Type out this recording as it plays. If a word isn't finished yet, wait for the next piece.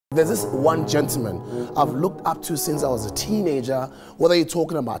There's this one gentleman I've looked up to since I was a teenager. Whether you're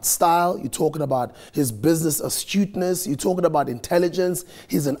talking about style, you're talking about his business astuteness, you're talking about intelligence,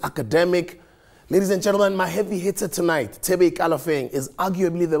 he's an academic. Ladies and gentlemen, my heavy hitter tonight, Thebe Ikalafeng, is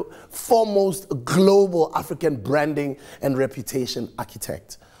arguably the foremost global African branding and reputation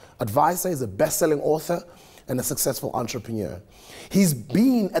architect. Advisor, is a best-selling author and a successful entrepreneur. He's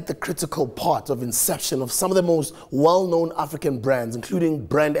been at the critical part of inception of some of the most well-known African brands, including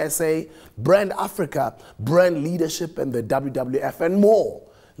Brand SA, Brand Africa, Brand Leadership, and the WWF, and more.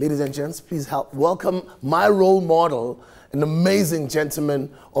 Ladies and gents, please help welcome my role model, an amazing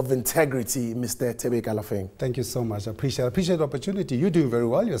gentleman of integrity, Mr. Thebe Ikalafeng. Thank you so much. I appreciate the opportunity. You're doing very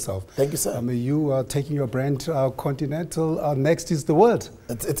well yourself. Thank you, sir. You are taking your brand continental. Next is the world.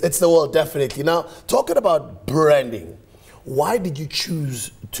 It's the world, definitely. Now, talking about branding, why did you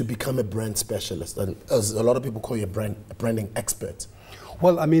choose to become a brand specialist? And as a lot of people call you a branding expert.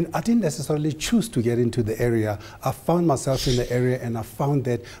 Well, I mean, I didn't necessarily choose to get into the area. I found myself in the area, and I found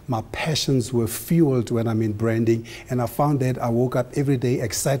that my passions were fueled when I'm in branding, and I found that I woke up every day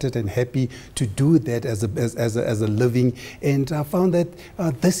excited and happy to do that as a living, and I found that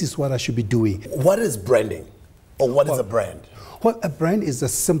this is what I should be doing. What is branding, or what is a brand? Well, a brand is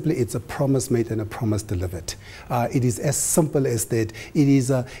it's a promise made and a promise delivered. It is as simple as that. It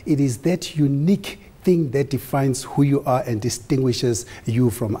is that unique thing that defines who you are and distinguishes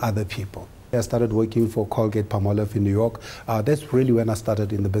you from other people. I started working for Colgate-Palmolive in New York. That's really when I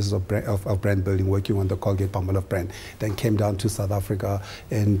started in the business of brand building, working on the Colgate-Palmolive brand. Then came down to South Africa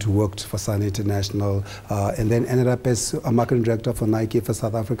and worked for Sun International, and then ended up as a marketing director for Nike for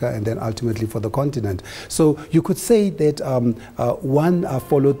South Africa, and then ultimately for the continent. So you could say that one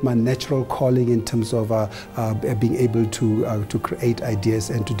followed my natural calling in terms of being able to create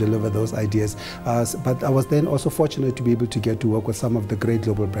ideas and to deliver those ideas. But I was then also fortunate to be able to get to work with some of the great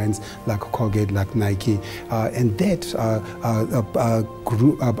global brands like Colgate, like Nike, and that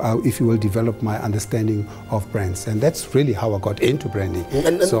grew, if you will, develop my understanding of brands, and that's really how I got into branding.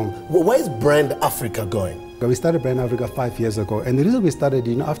 And so, where is Brand Africa going? We started Brand Africa 5 years ago, and the reason we started,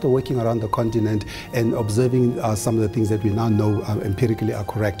 after working around the continent and observing some of the things that we now know empirically are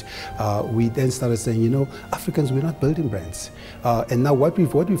correct, we then started saying, Africans, we're not building brands. And now what we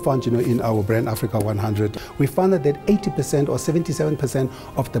found, in our Brand Africa 100, we found that 80% or 77%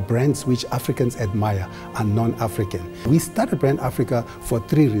 of the brands which Africans admire are non-African. We started Brand Africa for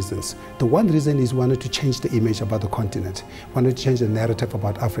 3 reasons. The one reason is we wanted to change the image about the continent. We wanted to change the narrative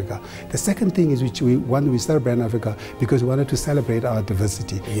about Africa. The second thing is we started Brand Africa because we wanted to celebrate our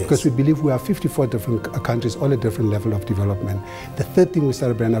diversity. Yes. Because we believe we have 54 different countries, all at different level of development. The third thing we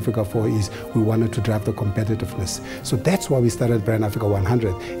started Brand Africa for is we wanted to drive the competitiveness. So that's why we started Brand Africa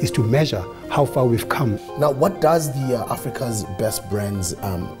 100, is to measure how far we've come. Now, what does the Africa's Best Brands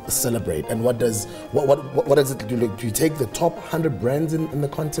celebrate, and what does it do? Do you take the top 100 brands in the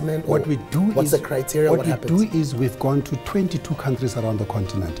continent? What we do what's the criteria? What we do is we've gone to 22 countries around the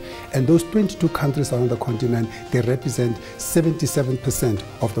continent, and those 22 countries around the continent, they represent 77%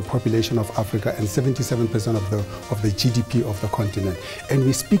 of the population of Africa and 77% of the GDP of the continent. And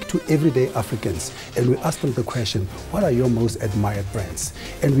we speak to everyday Africans, and we ask them the question, what are your most admired brands?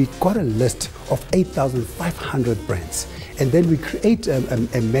 And we got a list of 8,500 brands. And then we create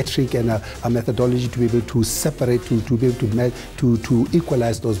a metric and a methodology to be able to separate, to be able to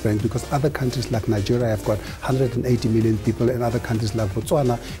equalize those brands, because other countries like Nigeria have got 180 million people, and other countries like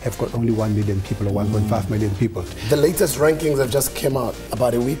Botswana have got only 1 million people or 1.5 million people. The latest rankings have just came out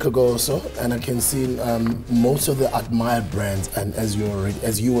about a week ago or so, and I can see most of the admired brands, and as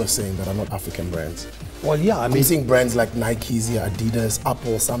you were saying, that are not African brands. Well, yeah, I mean, I'm seeing brands like Nike, Adidas,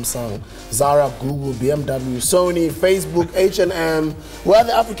 Apple, Samsung, Zara, Google, BMW, Sony, Facebook, H&M. Where are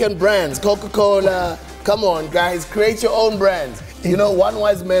the African brands? Coca-Cola. Come on, guys, create your own brands. One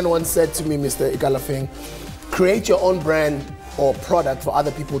wise man once said to me, Mr. Ikalafeng, create your own brand or product for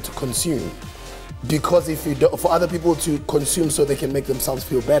other people to consume. Because if you don't, for other people to consume so they can make themselves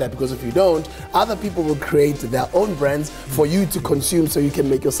feel better, because if you don't, other people will create their own brands for you to consume so you can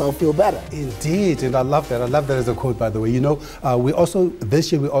make yourself feel better. Indeed, and I love that. I love that as a quote, by the way.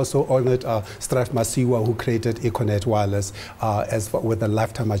 This year we also honored Strife Masiwa, who created Econet Wireless with a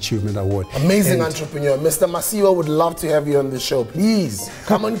Lifetime Achievement Award. Amazing entrepreneur. Mr. Masiwa would love to have you on the show. Please,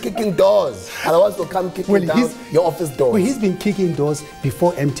 come on kicking doors. Otherwise we'll come kicking down your office doors. Well, he's been kicking doors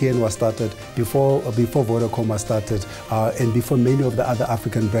before MTN was started, before before Vodacom was started, and before many of the other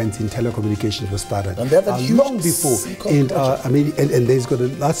African brands in telecommunications were started. And they're that long before. And and there's got a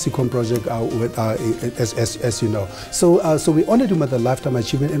large SECOM project, as you know. So we honored him with a lifetime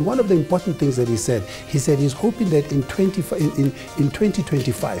achievement. And one of the important things that he said he's hoping that in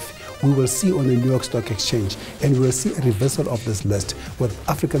 2025 we will see on the New York Stock Exchange, and we will see a reversal of this list with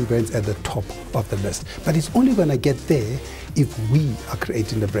African brands at the top of the list. But it's only going to get there if we are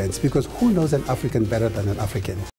creating the brands, because who knows an African better than an African?